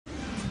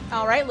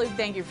All right, Luke,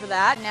 thank you for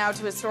that. Now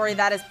to a story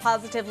that is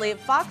positively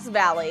Fox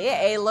Valley.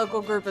 A local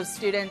group of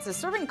students is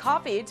serving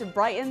coffee to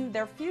brighten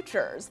their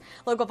futures.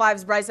 Local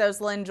 5's Bryce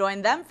Oslin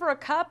joined them for a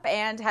cup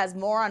and has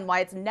more on why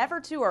it's never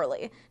too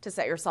early to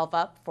set yourself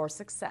up for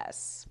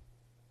success.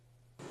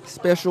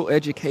 Special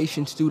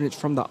education students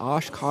from the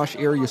Oshkosh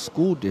Area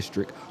School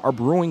District are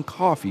brewing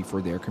coffee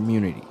for their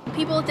community.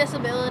 People with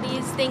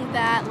disabilities think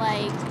that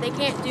they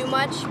can't do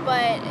much,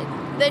 but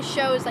this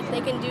shows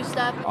they can do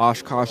stuff.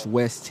 Oshkosh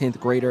West 10th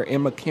grader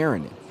Emma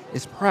Karanen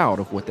is proud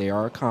of what they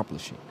are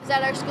accomplishing.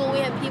 At our school we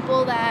have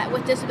people that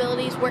with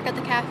disabilities work at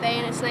the cafe,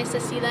 and it's nice to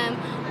see them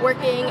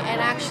working and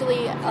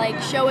actually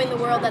showing the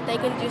world that they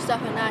can do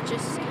stuff and not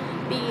just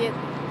be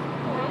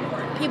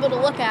people to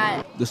look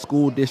at. The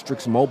school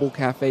district's mobile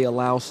cafe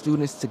allows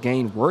students to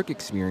gain work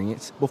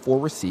experience before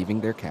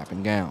receiving their cap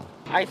and gown.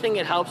 I think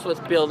it helps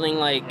with building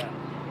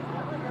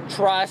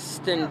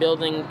trust and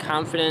building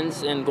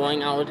confidence and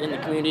going out in the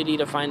community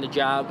to find a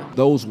job.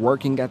 Those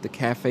working at the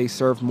cafe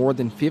served more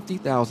than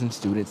 50,000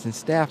 students and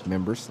staff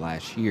members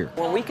last year.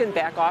 When we can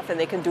back off and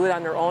they can do it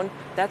on their own,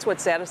 that's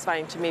what's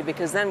satisfying to me,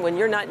 because then when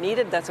you're not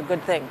needed, that's a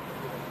good thing.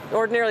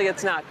 Ordinarily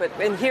it's not, but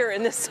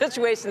in this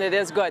situation it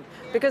is good,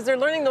 because they're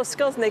learning those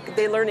skills and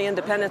they learn the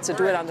independence to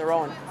do it on their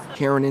own.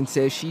 Karanen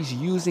says she's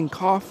using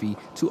coffee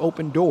to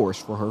open doors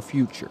for her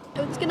future.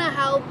 It's gonna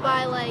help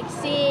by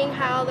seeing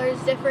how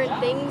there's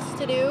different things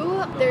to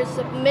do. There's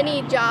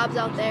many jobs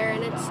out there,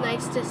 and it's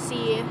nice to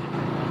see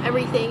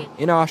everything.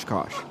 In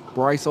Oshkosh,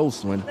 Bryce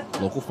Oslin,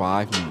 Local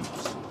 5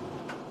 News.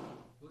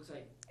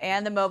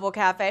 And the mobile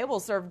cafe will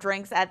serve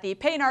drinks at the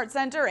Payne Art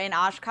Center in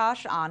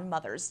Oshkosh on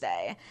Mother's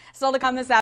Day. Still to come this afternoon.